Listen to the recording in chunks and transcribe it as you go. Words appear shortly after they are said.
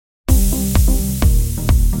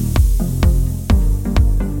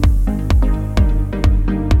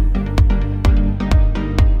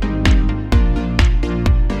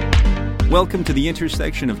Welcome to the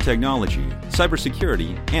intersection of technology,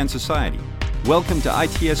 cybersecurity, and society. Welcome to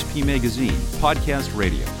ITSP Magazine Podcast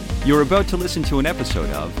Radio. You're about to listen to an episode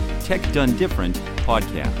of Tech Done Different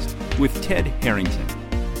Podcast with Ted Harrington.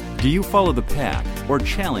 Do you follow the pack or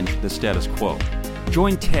challenge the status quo?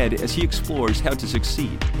 Join Ted as he explores how to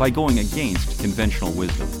succeed by going against conventional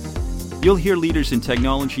wisdom. You'll hear leaders in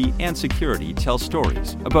technology and security tell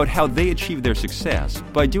stories about how they achieve their success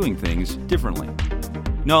by doing things differently.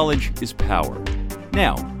 Knowledge is power.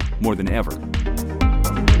 Now, more than ever.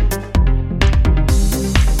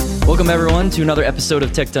 Welcome everyone to another episode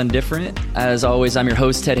of Tech Done Different. As always, I'm your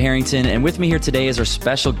host, Ted Harrington, and with me here today is our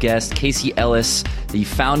special guest, Casey Ellis, the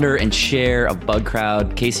founder and chair of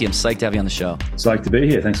Bugcrowd. Casey, I'm psyched to have you on the show. Psyched to be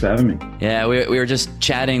here. Thanks for having me. Yeah, we were just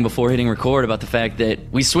chatting before hitting record about the fact that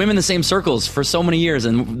we swim in the same circles for so many years,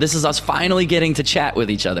 and this is us finally getting to chat with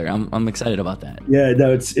each other. I'm excited about that. Yeah,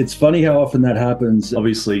 no, it's funny how often that happens.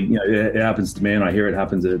 Obviously, you know, it happens to me, and I hear it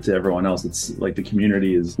happen to everyone else. It's like the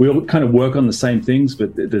community is, we all kind of work on the same things,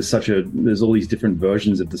 but there's all these different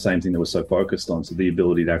versions of the same thing that we're so focused on. So the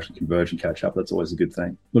ability to actually converge and catch up, that's always a good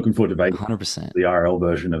thing. Looking forward to Vegas, 100%. the IRL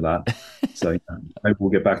version of that. So maybe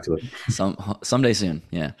we'll get back to it. Someday soon,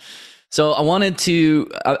 yeah. So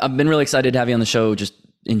I've been really excited to have you on the show just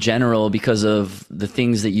in general because of the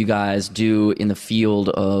things that you guys do in the field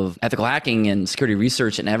of ethical hacking and security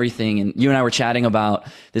research and everything. And you and I were chatting about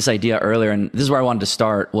this idea earlier, and this is where I wanted to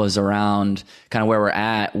start, was around kind of where we're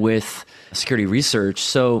at with security research.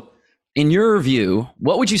 So in your view,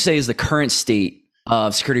 what would you say is the current state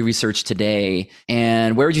of security research today,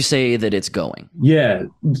 and where would you say that it's going? Yeah,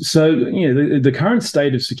 so the current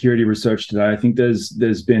state of security research today, I think there's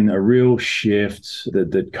been a real shift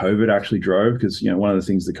that COVID actually drove, because one of the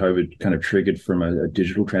things that COVID kind of triggered from a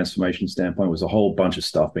digital transformation standpoint was a whole bunch of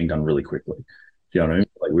stuff being done really quickly. You know what I mean?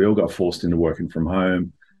 Like, we all got forced into working from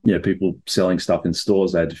home. People selling stuff in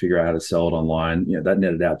stores, they had to figure out how to sell it online. That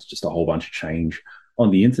netted out to just a whole bunch of change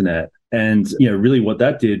on the internet. And, really what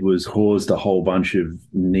that did was caused a whole bunch of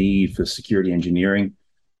need for security engineering,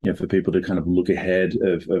 for people to kind of look ahead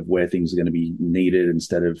of where things are going to be needed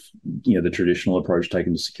instead of, the traditional approach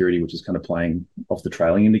taken to security, which is kind of playing off the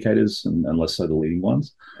trailing indicators and less so the leading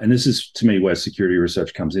ones. And this is, to me, where security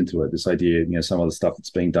research comes into it. This idea, some of the stuff that's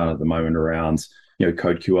being done at the moment around,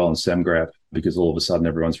 CodeQL and SemGrep, because all of a sudden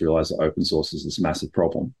everyone's realized that open source is this massive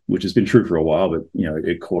problem, which has been true for a while, but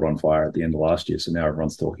it caught on fire at the end of last year. So now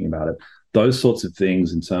everyone's talking about it. Those sorts of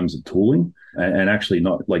things in terms of tooling and actually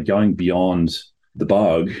not like going beyond the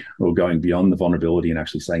bug or going beyond the vulnerability and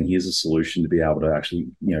actually saying, here's a solution to be able to actually,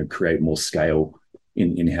 create more scale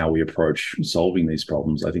in how we approach solving these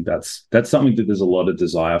problems. I think that's something that there's a lot of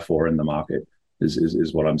desire for in the market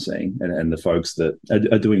is what I'm seeing. And the folks that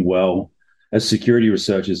are doing well as security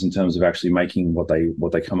researchers in terms of actually making what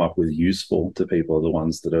they come up with useful to people are the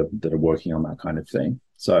ones that are working on that kind of thing.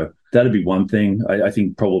 So that'd be one thing. I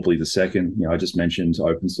think probably the second, I just mentioned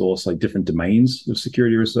open source, like different domains of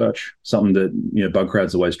security research. Something that,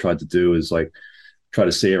 Bugcrowd's always tried to do is like try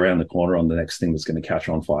to see around the corner on the next thing that's going to catch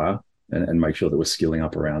on fire and make sure that we're skilling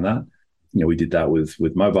up around that. We did that with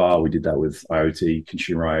mobile, we did that with IoT,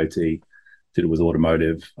 consumer IoT, did it with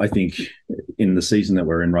automotive. I think in the season that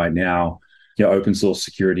we're in right now, open source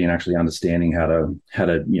security and actually understanding how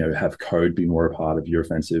to have code be more a part of your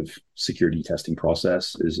offensive security testing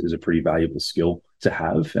process is a pretty valuable skill to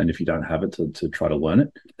have. And if you don't have it, to try to learn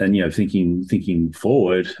it. And thinking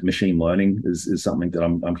forward, machine learning is something that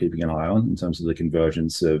I'm keeping an eye on in terms of the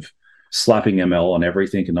convergence of slapping ML on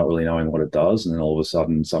everything and not really knowing what it does, and then all of a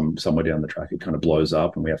sudden somewhere down the track it kind of blows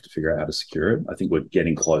up and we have to figure out how to secure it. I think we're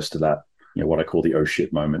getting close to that, what I call the oh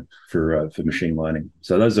shit moment for machine learning.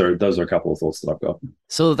 So those are a couple of thoughts that I've got.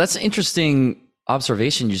 So that's an interesting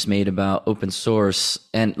observation you just made about open source.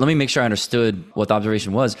 And let me make sure I understood what the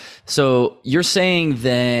observation was. So you're saying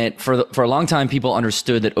that for a long time, people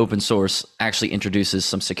understood that open source actually introduces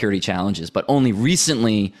some security challenges, but only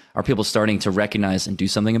recently are people starting to recognize and do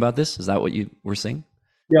something about this? Is that what you were saying?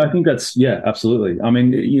 Yeah, I think absolutely. I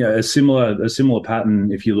mean, a similar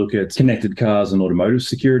pattern if you look at connected cars and automotive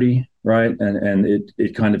security, right? And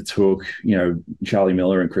it kind of took, Charlie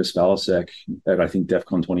Miller and Chris Valasek at, I think, DEF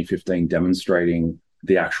CON 2015 demonstrating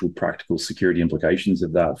the actual practical security implications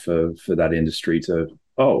of that for that industry to,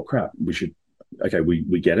 oh crap,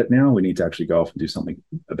 we get it now. We need to actually go off and do something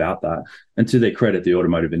about that. And to their credit, the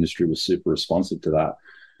automotive industry was super responsive to that.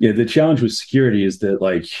 Yeah, the challenge with security is that,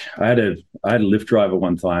 like, I had a Lyft driver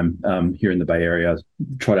one time here in the Bay Area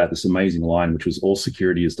trot out this amazing line, which was all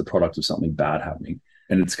security is the product of something bad happening.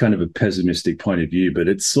 And it's kind of a pessimistic point of view, but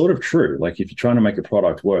it's sort of true. Like, if you're trying to make a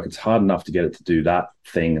product work, it's hard enough to get it to do that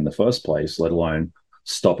thing in the first place, let alone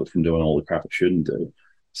stop it from doing all the crap it shouldn't do.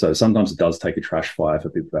 So sometimes it does take a trash fire for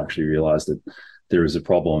people to actually realize that there is a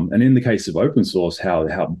problem. And in the case of open source, how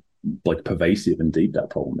like pervasive and deep that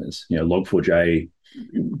problem is. Log4j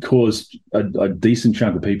caused a decent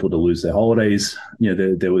chunk of people to lose their holidays.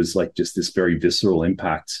 There was like just this very visceral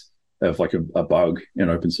impact of like a bug in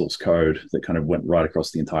open source code that kind of went right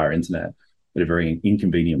across the entire internet at a very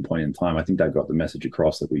inconvenient point in time. I think that got the message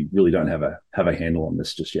across that we really don't have a handle on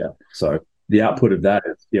this just yet. So the output of that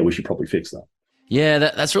is, we should probably fix that. Yeah,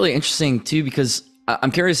 that's really interesting too, because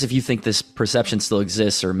I'm curious if you think this perception still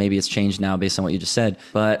exists, or maybe it's changed now based on what you just said.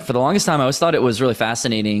 But for the longest time, I always thought it was really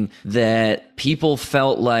fascinating that people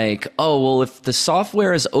felt like, oh, well, if the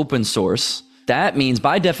software is open source, that means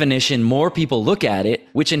by definition, more people look at it,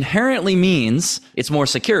 which inherently means it's more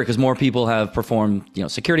secure because more people have performed,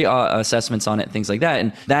 security assessments on it, things like that.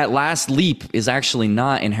 And that last leap is actually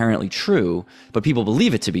not inherently true, but people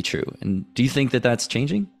believe it to be true. And do you think that that's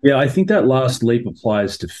changing? Yeah, I think that last leap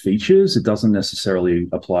applies to features. It doesn't necessarily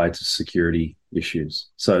apply to security issues.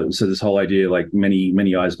 So this whole idea, like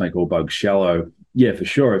many eyes make all bugs shallow. Yeah, for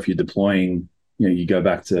sure. If you're deploying, you go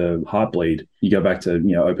back to Heartbleed, you go back to,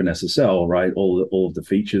 OpenSSL, right? All of the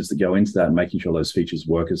features that go into that and making sure those features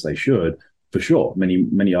work as they should, for sure.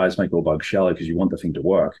 Many eyes make all bugs shallow because you want the thing to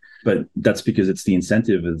work. But that's because it's the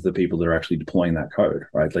incentive of the people that are actually deploying that code,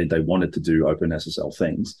 right? They want it to do OpenSSL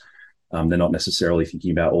things. They're not necessarily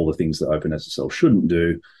thinking about all the things that OpenSSL shouldn't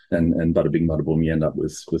do, and bada bing bada boom, you end up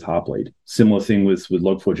with Heartbleed. Similar thing with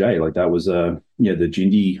Log4j, like that was the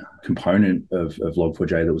Jindy component of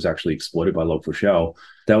Log4j that was actually exploited by Log4Shell.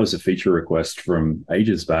 That was a feature request from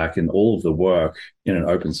ages back, and all of the work in an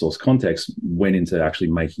open source context went into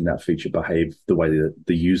actually making that feature behave the way that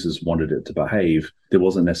the users wanted it to behave. There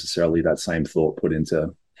wasn't necessarily that same thought put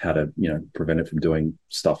into how to, prevent it from doing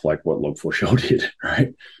stuff like what Log4Shell did,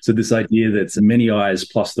 right? So this idea that many eyes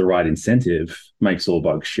plus the right incentive makes all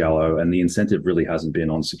bugs shallow, and the incentive really hasn't been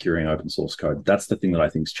on securing open source code. That's the thing that I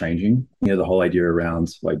think is changing. The whole idea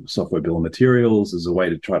around like software bill of materials is a way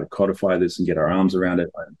to try to codify this and get our arms around it.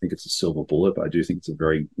 I don't think it's a silver bullet, but I do think it's a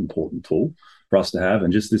very important tool for us to have.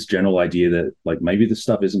 And just this general idea that like maybe this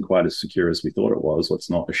stuff isn't quite as secure as we thought it was. Let's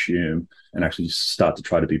not assume, and actually start to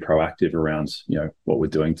try to be proactive around, what we're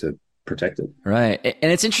doing to protect it. Right.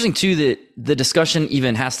 And it's interesting too that the discussion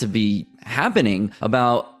even has to be happening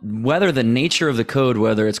about whether the nature of the code,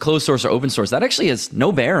 whether it's closed source or open source, that actually has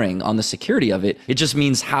no bearing on the security of it. It just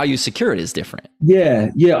means how you secure it is different. Yeah.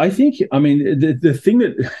 I think, the thing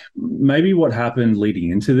that maybe what happened leading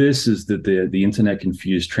into this is that the internet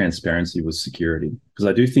confused transparency with security. Because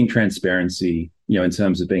I do think transparency, in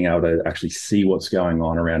terms of being able to actually see what's going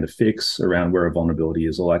on around a fix, around where a vulnerability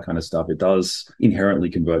is, all that kind of stuff, it does inherently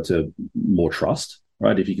convert to more trust,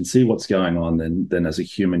 right? If you can see what's going on, then as a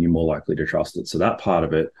human, you're more likely to trust it. So that part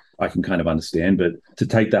of it, I can kind of understand. But to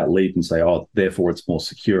take that leap and say, oh, therefore it's more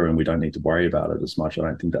secure and we don't need to worry about it as much, I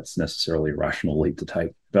don't think that's necessarily a rational leap to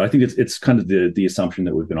take. But I think it's kind of the assumption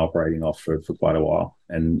that we've been operating off for quite a while.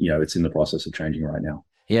 And, it's in the process of changing right now.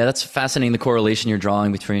 Yeah, that's fascinating, the correlation you're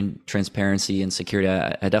drawing between transparency and security.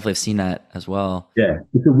 I definitely have seen that as well. Yeah,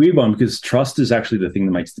 it's a weird one because trust is actually the thing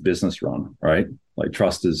that makes the business run, right? Like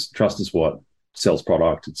trust is what sells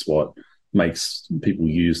product. It's what makes people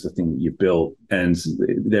use the thing that you've built. And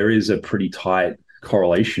there is a pretty tight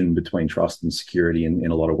correlation between trust and security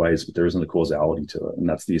in a lot of ways, but there isn't a causality to it. And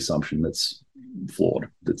that's the assumption that's flawed,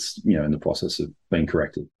 that's, in the process of being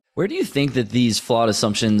corrected. Where do you think that these flawed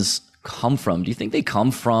assumptions come from? Do you think they come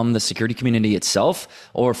from the security community itself,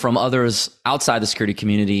 or from others outside the security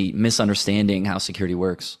community misunderstanding how security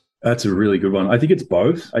works? That's a really good one. I think it's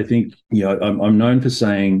both. I think, I'm known for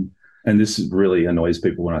saying, and this really annoys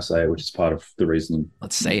people when I say it, which is part of the reason.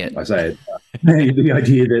 Let's say it. I say it. The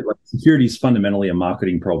idea that like, security is fundamentally a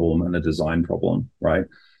marketing problem and a design problem, right?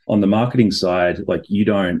 On the marketing side, like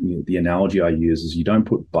the analogy I use is you don't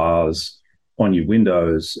put bars on your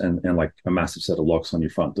windows and like a massive set of locks on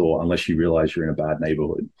your front door unless you realize you're in a bad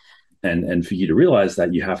neighborhood. And for you to realize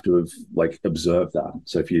that, you have to have like observed that.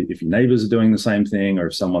 So if your neighbors are doing the same thing, or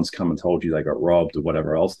if someone's come and told you they got robbed or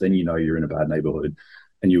whatever else, then you're in a bad neighborhood.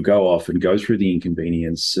 And you'll go off and go through the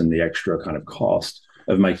inconvenience and the extra kind of cost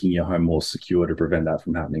of making your home more secure to prevent that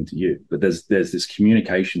from happening to you. But there's this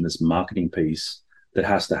communication, this marketing piece that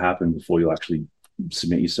has to happen before you'll actually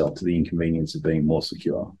submit yourself to the inconvenience of being more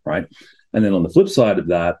secure, right? And then on the flip side of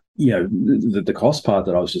that, the cost part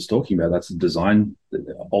that I was just talking about, that's a design,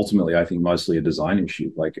 ultimately, I think mostly a design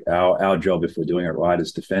issue. Like our job, if we're doing it right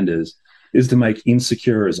as defenders, is to make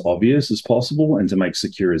insecure as obvious as possible and to make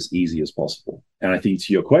secure as easy as possible. And I think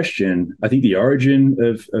to your question, I think the origin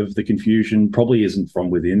of the confusion probably isn't from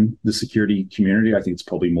within the security community. I think it's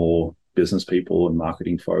probably more business people and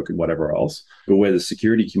marketing folk and whatever else. But where the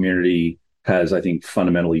security community has, I think,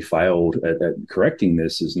 fundamentally failed at correcting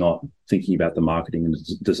this is not thinking about the marketing and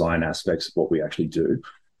design aspects of what we actually do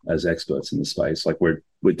as experts in the space. Like we're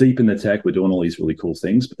deep in the tech, we're doing all these really cool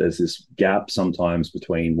things, but there's this gap sometimes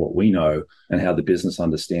between what we know and how the business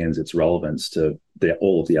understands its relevance to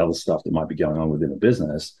all of the other stuff that might be going on within a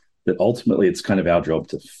business, that ultimately it's kind of our job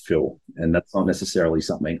to fill. And that's not necessarily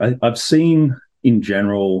something I've seen in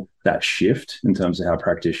general that shift in terms of how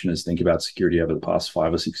practitioners think about security over the past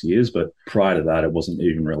 5 or 6 years. But prior to that, it wasn't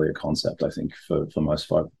even really a concept, I think, for most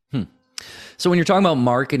folk. So when you're talking about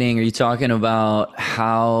marketing, are you talking about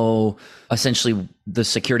how essentially the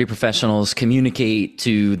security professionals communicate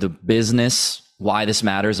to the business why this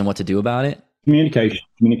matters and what to do about it?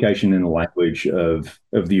 Communication in the language of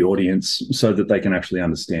the audience so that they can actually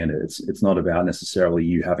understand it. It's not about necessarily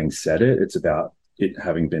you having said it. It's about it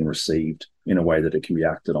having been received in a way that it can be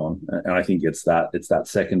acted on. And I think it's that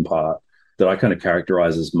second part that I kind of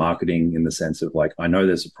characterize as marketing, in the sense of like, I know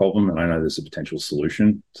there's a problem and I know there's a potential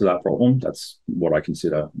solution to that problem. That's what I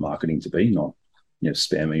consider marketing to be, not,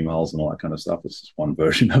 spam emails and all that kind of stuff. It's just one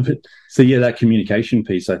version of it. So yeah, that communication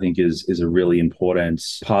piece, I think, is a really important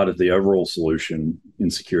part of the overall solution in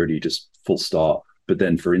security, just full stop. But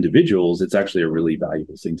then for individuals, it's actually a really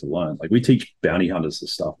valuable thing to learn. Like we teach bounty hunters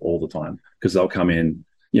this stuff all the time because they'll come in,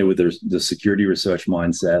 with the security research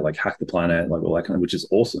mindset, like hack the planet, like all that kind of, which is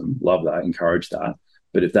awesome. Love that, encourage that.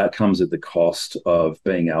 But if that comes at the cost of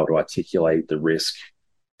being able to articulate the risk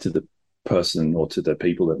to the person or to the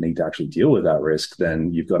people that need to actually deal with that risk,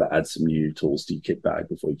 then you've got to add some new tools to your kit bag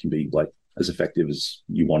before you can be like as effective as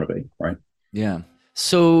you want to be, right? Yeah.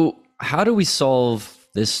 So how do we solve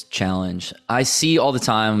this challenge? I see all the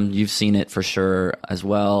time, you've seen it for sure as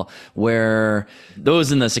well, where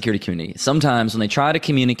those in the security community, sometimes when they try to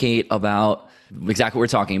communicate about exactly what we're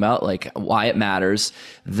talking about, like why it matters,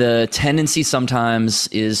 the tendency sometimes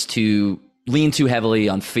is to lean too heavily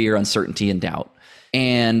on fear, uncertainty, and doubt.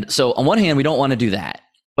 And so on one hand, we don't want to do that.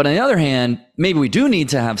 But on the other hand, maybe we do need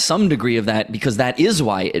to have some degree of that because that is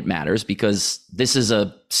why it matters, because this is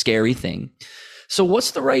a scary thing. So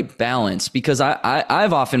what's the right balance? Because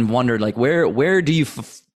I've often wondered, like, where do you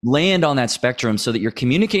land on that spectrum so that you're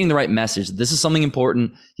communicating the right message? This is something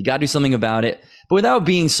important. You got to do something about it, but without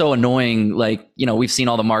being so annoying. Like, we've seen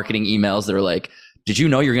all the marketing emails that are like, did you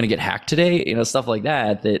know you're going to get hacked today? Stuff like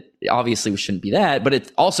that, that obviously shouldn't be that, but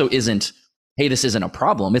it also isn't, hey, this isn't a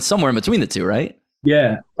problem. It's somewhere in between the two, right?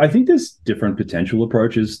 Yeah, I think there's different potential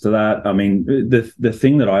approaches to that. I mean, the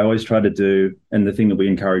thing that I always try to do, and the thing that we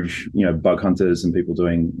encourage, bug hunters and people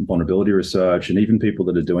doing vulnerability research, and even people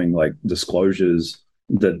that are doing like disclosures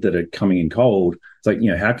that are coming in cold, it's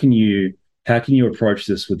like, how can you approach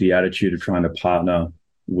this with the attitude of trying to partner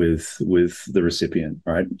with the recipient,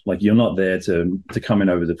 right? Like you're not there to come in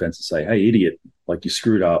over the fence and say, hey, idiot, like you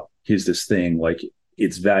screwed up. Here's this thing, like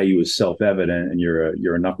its value is self-evident and you're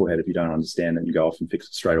a knucklehead if you don't understand it and you go off and fix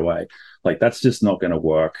it straight away. Like that's just not going to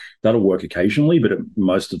work. That'll work occasionally, but it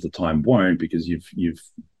most of the time won't, because you've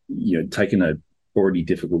taken a already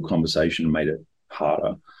difficult conversation and made it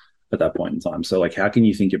harder at that point in time. So like, how can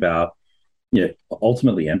you think about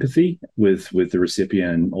ultimately empathy with the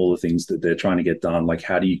recipient and all the things that they're trying to get done? Like,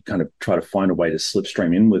 how do you kind of try to find a way to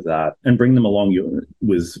slipstream in with that and bring them along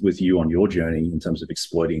with you on your journey in terms of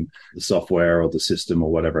exploiting the software or the system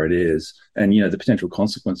or whatever it is, and the potential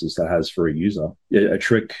consequences that has for a user. A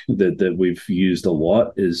trick that we've used a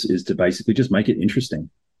lot is to basically just make it interesting.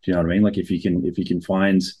 Do you know what I mean? Like if you can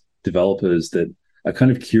find developers that are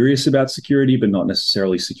kind of curious about security, but not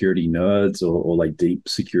necessarily security nerds or like deep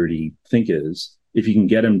security thinkers. If you can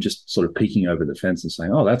get them just sort of peeking over the fence and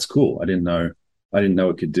saying, "Oh, that's cool. I didn't know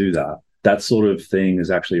it could do that." That sort of thing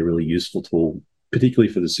is actually a really useful tool,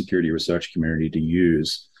 particularly for the security research community to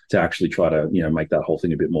use to actually try to, make that whole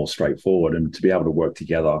thing a bit more straightforward and to be able to work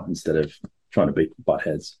together instead of trying to butt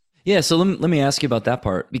heads. Yeah. So let me ask you about that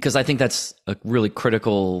part, because I think that's a really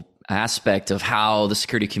critical aspect of how the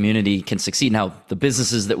security community can succeed and how the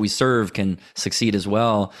businesses that we serve can succeed as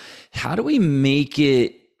well. How do we make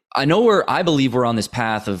it? I believe we're on this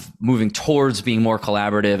path of moving towards being more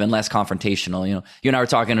collaborative and less confrontational. You and I were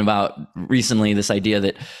talking about recently this idea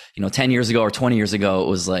that, 10 years ago or 20 years ago, it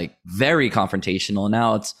was like very confrontational, and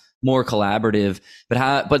now it's more collaborative,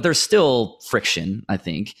 but there's still friction, I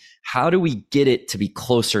think. How do we get it to be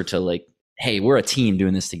closer to like, hey, we're a team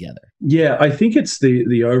doing this together? Yeah, I think it's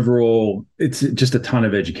the overall, it's just a ton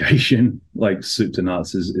of education, like soup to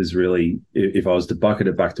nuts is really, if I was to bucket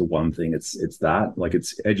it back to one thing, it's that, like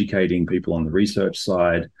it's educating people on the research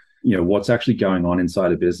side, what's actually going on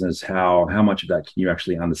inside a business, how much of that can you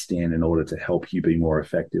actually understand in order to help you be more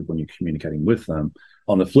effective when you're communicating with them.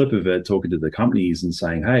 On the flip of it, talking to the companies and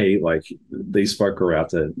saying, hey, like these folk are out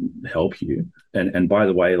to help you. And by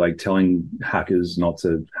the way, like telling hackers not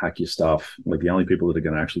to hack your stuff, like the only people that are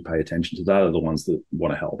going to actually pay attention to that are the ones that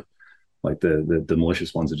want to help. Like the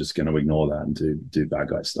malicious ones are just going to ignore that and do bad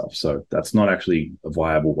guy stuff. So that's not actually a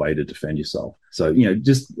viable way to defend yourself. So,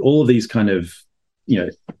 just all of these kind of,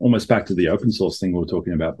 almost back to the open source thing we were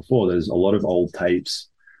talking about before, there's a lot of old tapes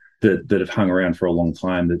that have hung around for a long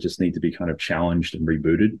time that just need to be kind of challenged and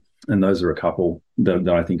rebooted. And those are a couple that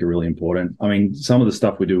I think are really important. I mean, some of the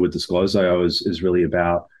stuff we do with Disclose.io is really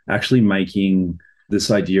about actually making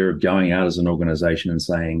this idea of going out as an organization and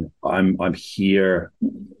saying, I'm here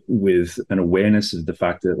with an awareness of the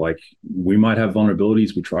fact that like we might have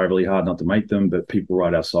vulnerabilities. We try really hard not to make them, but people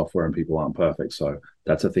write our software and people aren't perfect. So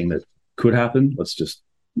that's a thing that could happen. Let's just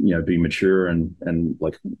be mature and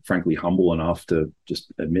like frankly humble enough to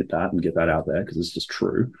just admit that and get that out there because it's just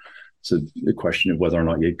true. So the question of whether or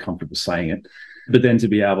not you're comfortable saying it, but then to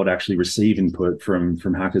be able to actually receive input from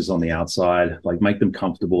hackers on the outside, like make them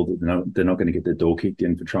comfortable that they're not going to get their door kicked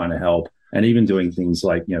in for trying to help, and even doing things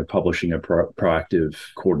like publishing a proactive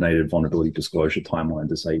coordinated vulnerability disclosure timeline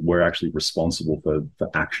to say we're actually responsible for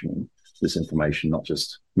actioning this information, not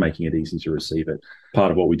just making it easy to receive it.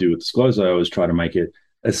 Part of what we do with Disclose.io is try to make it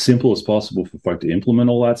as simple as possible for folk to implement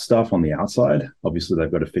all that stuff on the outside. Obviously,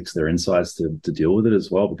 they've got to fix their insides to deal with it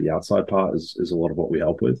as well, but the outside part is a lot of what we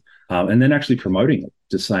help with. And then actually promoting it,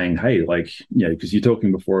 just saying, hey, like, because you're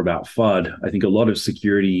talking before about FUD, I think a lot of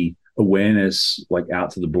security awareness, like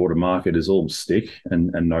out to the broader market, is all stick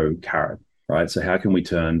and no carrot, right? So how can we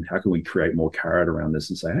create more carrot around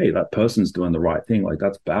this and say, hey, that person's doing the right thing, like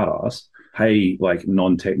that's badass. Hey, like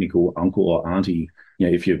non-technical uncle or auntie,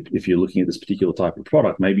 if you're looking at this particular type of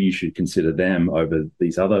product, maybe you should consider them over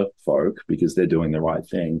these other folk because they're doing the right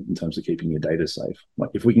thing in terms of keeping your data safe.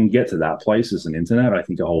 Like if we can get to that place as an internet, I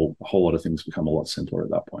think a whole lot of things become a lot simpler at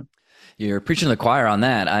that point. You're preaching to the choir on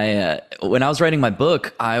that. When I was writing my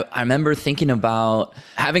book, I remember thinking about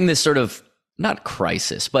having this sort of not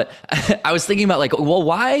crisis, but I was thinking about like, well,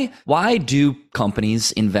 why do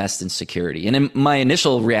companies invest in security? And in my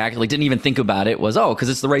initial reaction, like didn't even think about it, was, because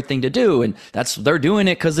it's the right thing to do. And they're doing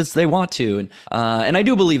it because they want to. And I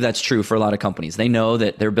do believe that's true for a lot of companies. They know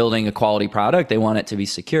that they're building a quality product. They want it to be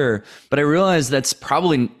secure. But I realize that's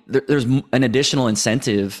probably, there's an additional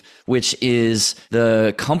incentive, which is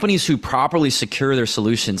the companies who properly secure their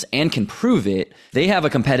solutions and can prove it, they have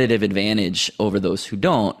a competitive advantage over those who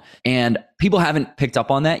don't. And people haven't picked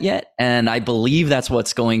up on that yet. And I believe that's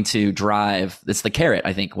what's going to drive, it's the carrot,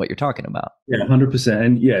 I think, what you're talking about. Yeah, 100%.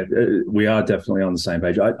 And yeah, we are definitely on the same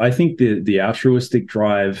page. I think the altruistic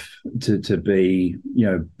drive to be,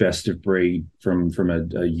 best of breed from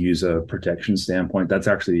a user protection standpoint, that's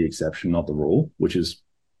actually the exception, not the rule, which is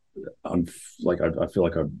I feel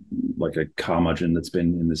like a curmudgeon that's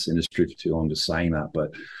been in this industry for too long just saying that.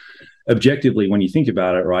 But objectively, when you think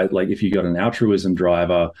about it, right, like if you got an altruism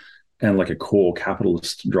driver and like a core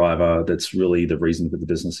capitalist driver, that's really the reason for the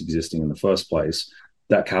business existing in the first place,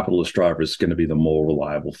 that capitalist driver is going to be the more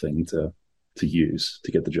reliable thing to use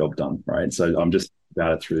to get the job done, right? So I'm just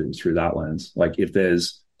about it through that lens. Like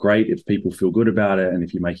if people feel good about it, and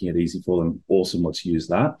if you're making it easy for them, awesome, let's use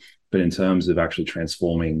that. But in terms of actually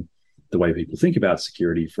transforming the way people think about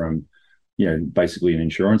security from, basically an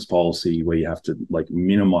insurance policy where you have to like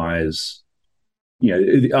minimize,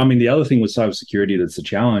 I mean, the other thing with cybersecurity that's a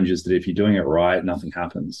challenge is that if you're doing it right, nothing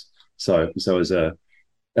happens. So as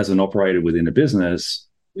an operator within a business,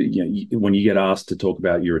 when you get asked to talk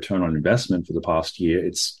about your return on investment for the past year,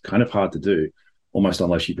 it's kind of hard to do, almost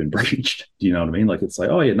unless you've been breached. Do you know what I mean? Like it's like,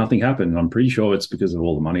 oh yeah, nothing happened. And I'm pretty sure it's because of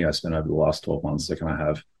all the money I spent over the last 12 months. So can I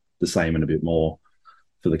have the same and a bit more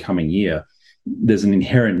for the coming year? There's an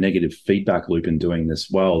inherent negative feedback loop in doing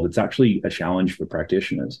this well that's actually a challenge for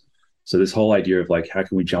practitioners. So this whole idea of like, how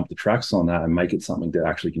can we jump the tracks on that and make it something that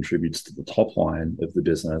actually contributes to the top line of the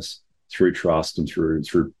business through trust and through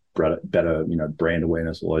better, brand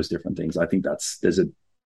awareness, all those different things. I think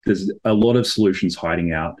there's a lot of solutions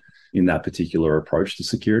hiding out in that particular approach to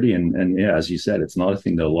security. And yeah, as you said, it's not a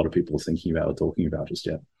thing that a lot of people are thinking about or talking about just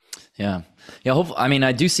yet. Yeah. Hopefully, I mean,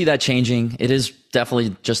 I do see that changing. It is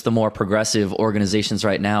definitely just the more progressive organizations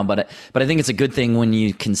right now, but I think it's a good thing when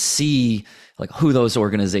you can see like who those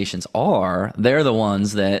organizations are. They're the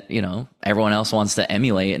ones that, everyone else wants to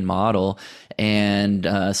emulate and model.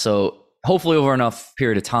 And so hopefully over enough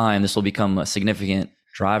period of time, this will become a significant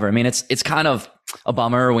driver. I mean, it's kind of a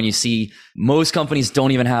bummer when you see most companies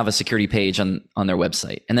don't even have a security page on their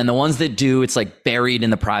website. And then the ones that do, it's like buried in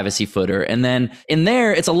the privacy footer. And then in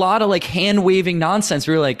there, it's a lot of like hand waving nonsense.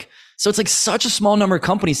 We're like, so it's like such a small number of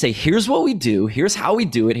companies say, here's what we do. Here's how we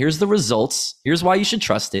do it. Here's the results. Here's why you should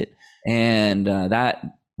trust it. And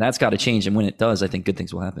that's got to change. And when it does, I think good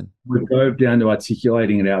things will happen. We go down to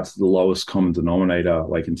articulating it out to the lowest common denominator,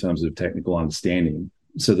 like in terms of technical understanding,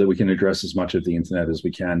 so that we can address as much of the internet as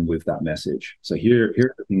we can with that message. So here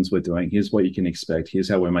are the things we're doing. Here's what you can expect. Here's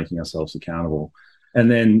how we're making ourselves accountable.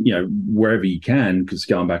 And then, wherever you can, because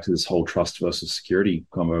going back to this whole trust versus security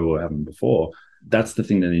convo we were having before, that's the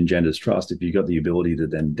thing that engenders trust. If you've got the ability to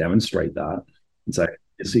then demonstrate that and say,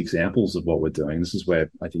 here's examples of what we're doing. This is where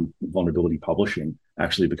I think vulnerability publishing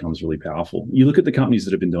actually becomes really powerful. You look at the companies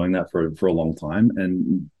that have been doing that for a long time,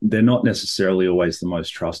 and they're not necessarily always the most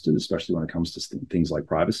trusted, especially when it comes to things like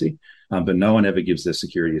privacy. But no one ever gives their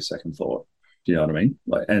security a second thought. Do you know what I mean?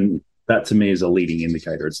 And that to me is a leading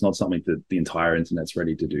indicator. It's not something that the entire internet's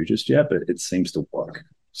ready to do just yet, but it seems to work.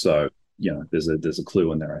 So, there's a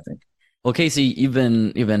clue in there, I think. Well, Casey, you've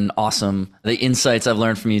been awesome. The insights I've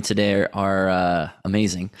learned from you today are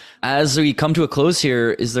amazing. As we come to a close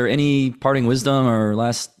here, is there any parting wisdom or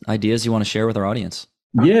last ideas you want to share with our audience?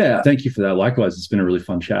 Yeah, thank you for that. Likewise, it's been a really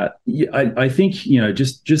fun chat. Yeah, I think,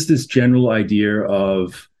 just this general idea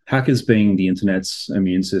of hackers being the internet's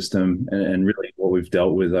immune system, and really what we've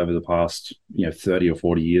dealt with over the past 30 or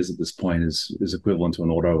 40 years at this point is equivalent to an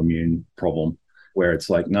autoimmune problem, where it's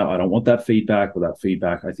like, no, I don't want that feedback, or that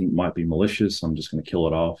feedback I think might be malicious. I'm just going to kill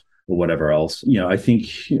it off, or whatever else. I think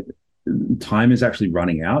time is actually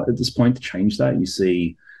running out at this point to change that. You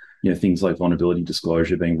see, things like vulnerability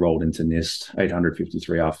disclosure being rolled into NIST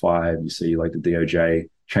 853R5. You see like the DOJ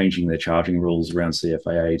changing their charging rules around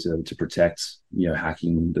CFAA to protect,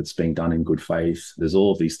 hacking that's being done in good faith. There's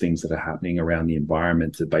all of these things that are happening around the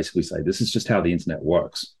environment to basically say, this is just how the internet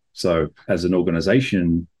works. So as an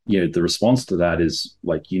organization, the response to that is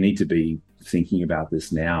like, you need to be thinking about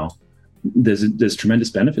this now. There's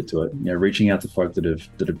tremendous benefit to it. Reaching out to folk that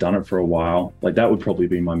have done it for a while, like that would probably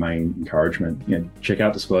be my main encouragement. Check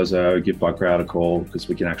out Disclosure, give Bugcrowd a call, because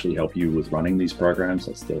we can actually help you with running these programs.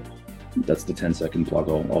 That's the 10-second plug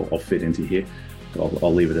I'll fit into here.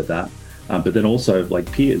 I'll leave it at that. But then also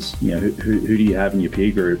like peers, who do you have in your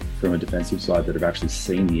peer group from a defensive side that have actually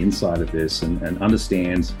seen the inside of this and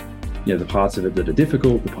understand, the parts of it that are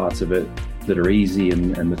difficult, the parts of it that are easy,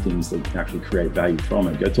 and the things that actually create value from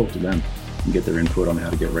it. Go talk to them and get their input on how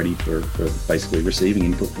to get ready for basically receiving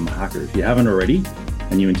input from a hacker. If you haven't already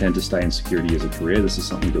and you intend to stay in security as a career, this is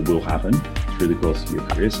something that will happen through the course of your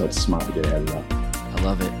career. So it's smart to get ahead of that. I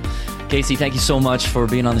love it. Casey, thank you so much for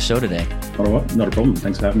being on the show today. Not a problem.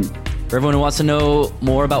 Thanks for having me. For everyone who wants to know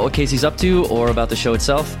more about what Casey's up to or about the show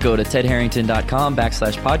itself, go to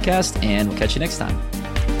tedharrington.com/podcast, and we'll catch you next time.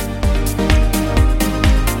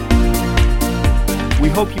 We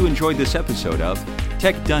hope you enjoyed this episode of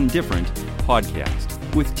Tech Done Different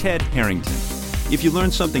podcast with Ted Harrington. If you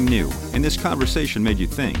learned something new and this conversation made you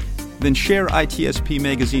think, then share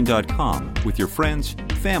itspmagazine.com with your friends,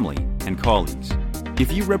 family, and colleagues.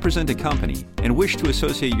 If you represent a company and wish to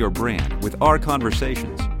associate your brand with our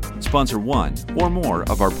conversations, sponsor one or more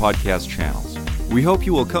of our podcast channels. We hope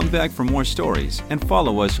you will come back for more stories and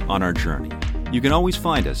follow us on our journey. You can always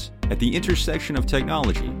find us at the intersection of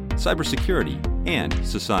technology, cybersecurity, and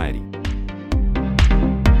society.